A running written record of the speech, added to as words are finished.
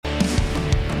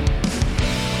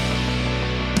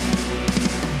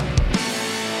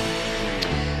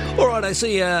Right, I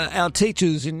see our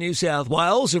teachers in New South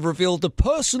Wales have revealed the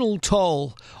personal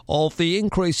toll of the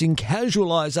increasing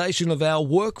casualisation of our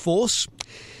workforce.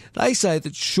 They say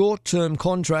that short-term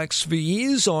contracts for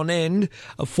years on end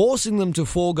are forcing them to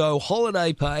forego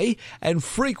holiday pay and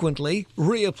frequently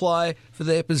reapply for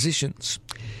their positions.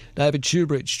 David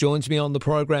Shoebridge joins me on the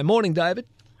program. Morning, David.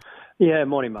 Yeah,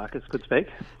 morning, Marcus. Good to speak.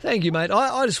 Thank you, mate.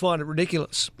 I just find it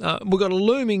ridiculous. We've got a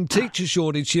looming teacher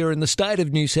shortage here in the state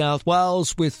of New South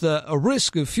Wales with a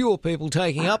risk of fewer people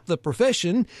taking up the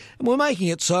profession, and we're making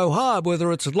it so hard,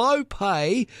 whether it's low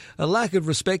pay, a lack of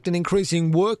respect and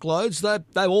increasing workloads.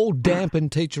 They all dampen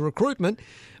teacher recruitment,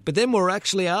 but then we're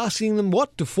actually asking them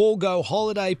to forego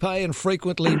holiday pay and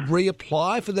frequently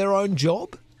reapply for their own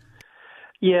job?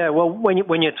 Yeah, well, when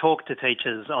you talk to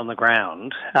teachers on the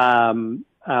ground,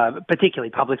 particularly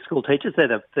public school teachers, they're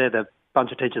the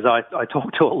bunch of teachers I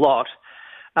talk to a lot.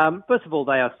 First of all,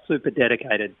 they are super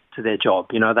dedicated to their job.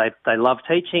 You know, they love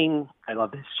teaching, they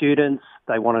love their students,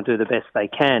 they want to do the best they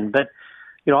can. But,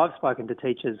 you know, I've spoken to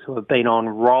teachers who have been on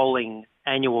rolling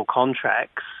annual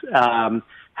contracts,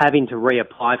 having to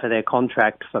reapply for their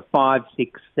contract for 5,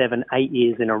 6, 7, 8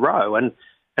 years in a row. And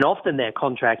often their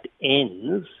contract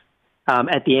ends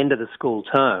at the end of the school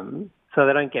term, so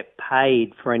they don't get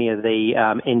paid for any of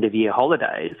the end-of-year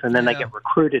holidays, and then they get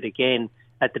recruited again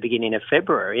at the beginning of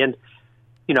February. And,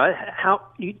 you know, how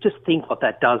you just think what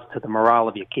that does to the morale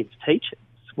of your kids' teachers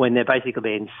when they're basically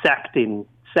being sacked in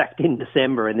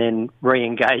December and then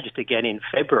re-engaged again in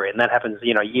February, and that happens,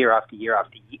 you know, year after year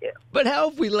after year. But how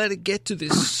have we let it get to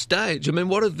this stage? I mean,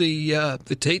 what have the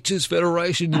Teachers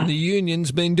Federation and the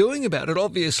unions been doing about it?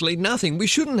 Obviously nothing. We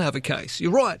shouldn't have a case.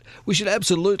 You're right. We should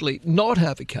absolutely not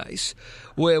have a case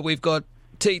where we've got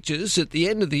teachers at the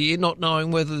end of the year not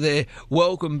knowing whether they're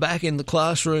welcome back in the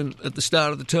classroom at the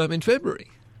start of the term in February.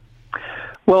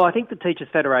 Well, I think the Teachers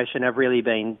Federation have really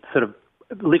been sort of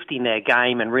lifting their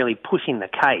game and really pushing the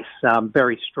case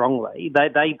very strongly.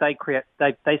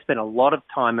 They spent a lot of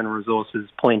time and resources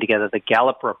pulling together the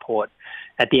Gallup report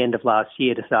at the end of last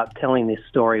year to start telling this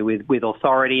story with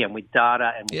authority and with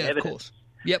data and with evidence. Of course.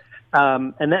 Yep.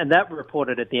 And that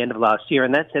reported at the end of last year,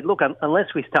 and that said, look,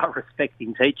 unless we start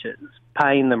respecting teachers,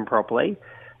 paying them properly,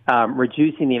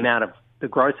 reducing the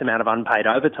gross amount of unpaid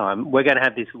overtime, we're going to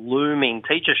have this looming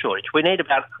teacher shortage. We need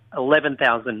about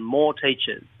 11,000 more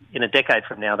teachers in a decade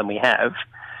from now than we have.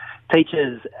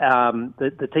 Teachers,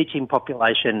 the teaching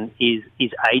population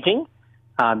is ageing.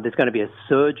 There's going to be a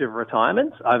surge of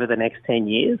retirements over the next 10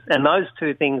 years, and those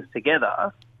two things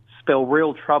together spell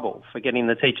real trouble for getting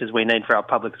the teachers we need for our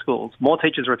public schools. More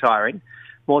teachers retiring,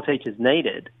 more teachers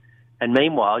needed, and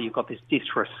meanwhile you've got this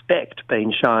disrespect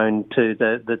being shown to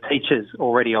the teachers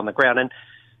already on the ground. And,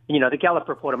 you know, the Gallup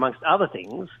report, amongst other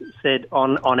things, said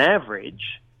on average,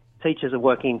 teachers are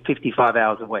working 55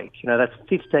 hours a week. You know, that's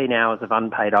 15 hours of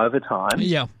unpaid overtime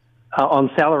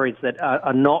on salaries that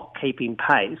are not keeping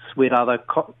pace with other,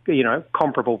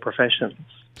 comparable professions.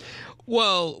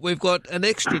 Well, we've got an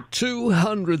extra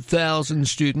 200,000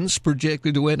 students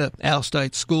projected to enter our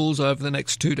state schools over the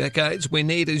next 2 decades. We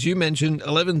need, as you mentioned,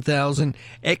 11,000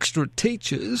 extra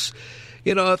teachers.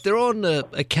 You know, if they're on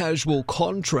a casual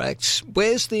contract,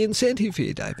 where's the incentive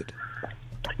here, David?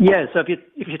 Yeah, so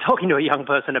if you're talking to a young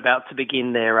person about to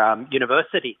begin their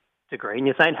university degree and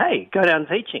you're saying, hey, go down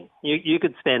teaching, you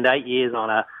could spend 8 years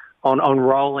on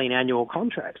rolling annual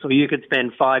contracts, or you could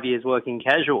spend 5 years working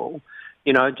casual,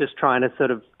 you know, just trying to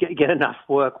sort of get enough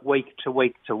work week to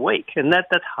week to week. And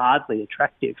that's hardly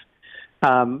attractive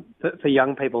for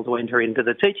young people to enter into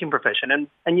the teaching profession.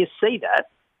 And you see that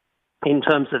in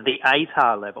terms of the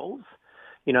ATAR levels,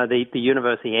 you know, the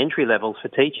university entry levels for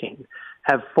teaching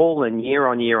have fallen year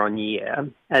on year on year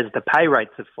as the pay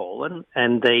rates have fallen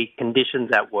and the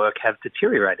conditions at work have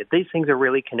deteriorated. These things are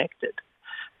really connected.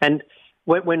 And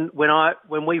when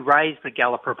we raised the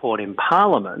Gallup report in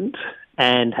Parliament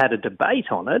and had a debate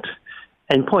on it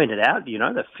and pointed out, you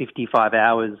know, the 55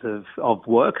 hours of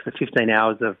work, the 15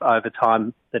 hours of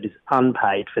overtime that is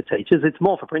unpaid for teachers, it's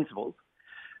more for principals.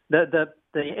 The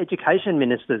Education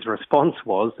Minister's response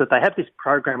was that they have this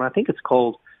program, I think it's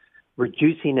called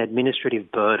Reducing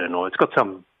Administrative Burden, or it's got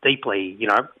some deeply, you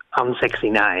know,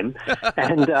 unsexy name.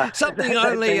 And something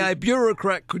only a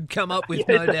bureaucrat could come up with,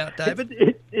 no doubt,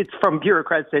 David. It's from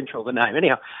Bureaucrat Central, the name.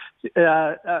 Anyhow,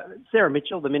 Sarah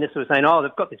Mitchell, the minister, was saying,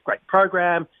 they've got this great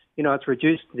program, you know, it's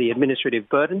reduced the administrative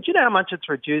burden. Do you know how much it's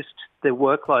reduced the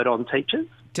workload on teachers?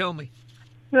 Tell me.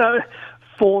 You know,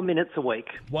 4 minutes a week.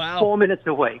 Wow. 4 minutes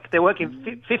a week. They're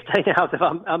working 15 hours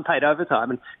of unpaid overtime,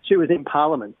 and she was in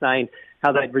Parliament saying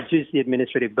how they'd reduce the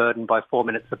administrative burden by 4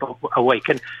 minutes a week.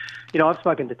 And, you know, I've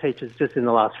spoken to teachers just in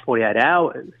the last 48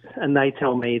 hours, and they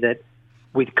tell me that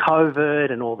with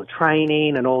COVID and all the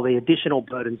training and all the additional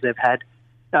burdens they've had,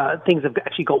 things have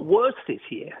actually got worse this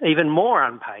year, even more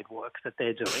unpaid work that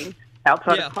they're doing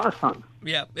outside of class time.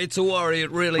 Yeah, it's a worry,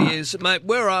 it really is. Mate,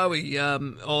 where are we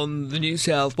on the New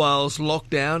South Wales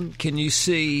lockdown? Can you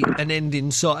see an end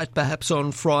in sight perhaps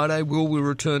on Friday? Will we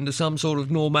return to some sort of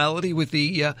normality with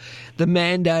the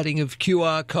mandating of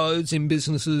QR codes in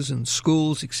businesses and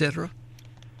schools, etc.?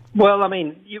 Well, I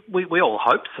mean, we all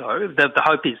hope so. The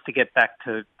hope is to get back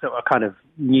to a kind of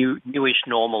newish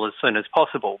normal as soon as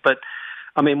possible. But,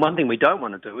 I mean, one thing we don't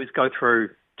want to do is go through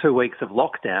 2 weeks of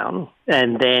lockdown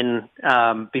and then,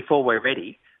 before we're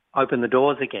ready, open the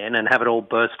doors again and have it all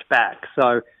burst back.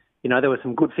 So, there were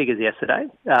some good figures yesterday.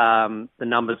 The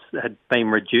numbers had been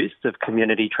reduced of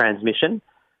community transmission.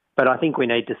 But I think we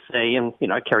need to see, and,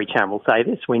 Kerry Chan will say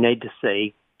this, we need to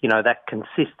see, that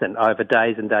consistent over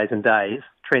days and days and days,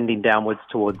 trending downwards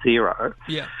towards zero.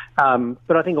 Yeah.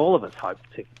 But I think all of us hope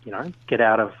to, get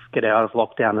out of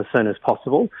lockdown as soon as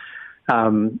possible.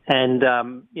 Again,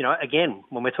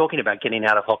 when we're talking about getting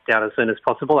out of lockdown as soon as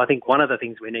possible, I think one of the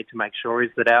things we need to make sure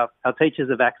is that our teachers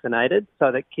are vaccinated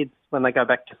so that kids, when they go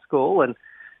back to school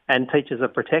and teachers are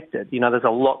protected. There's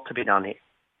a lot to be done here.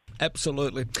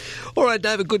 Absolutely. All right,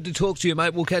 David, good to talk to you,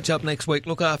 mate. We'll catch up next week.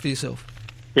 Look after yourself.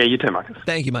 Yeah, you too, Marcus.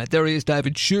 Thank you, mate. There he is,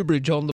 David Shoebridge on the